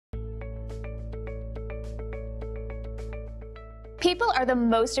People are the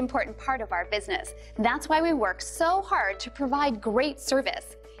most important part of our business. That's why we work so hard to provide great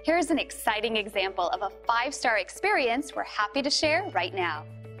service. Here's an exciting example of a 5-star experience we're happy to share right now.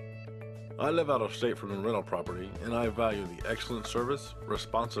 I live out of state from the rental property, and I value the excellent service,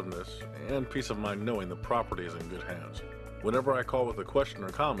 responsiveness, and peace of mind knowing the property is in good hands. Whenever I call with a question or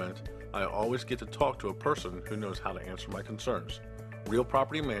comment, I always get to talk to a person who knows how to answer my concerns. Real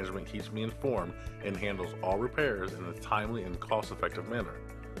Property Management keeps me informed and handles all repairs in a timely and cost-effective manner.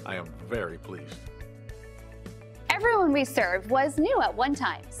 I am very pleased. Everyone we serve was new at one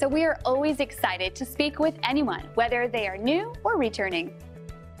time, so we are always excited to speak with anyone, whether they are new or returning.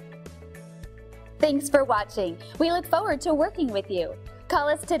 Thanks for watching. We look forward to working with you. Call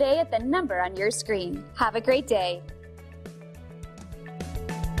us today at the number on your screen. Have a great day.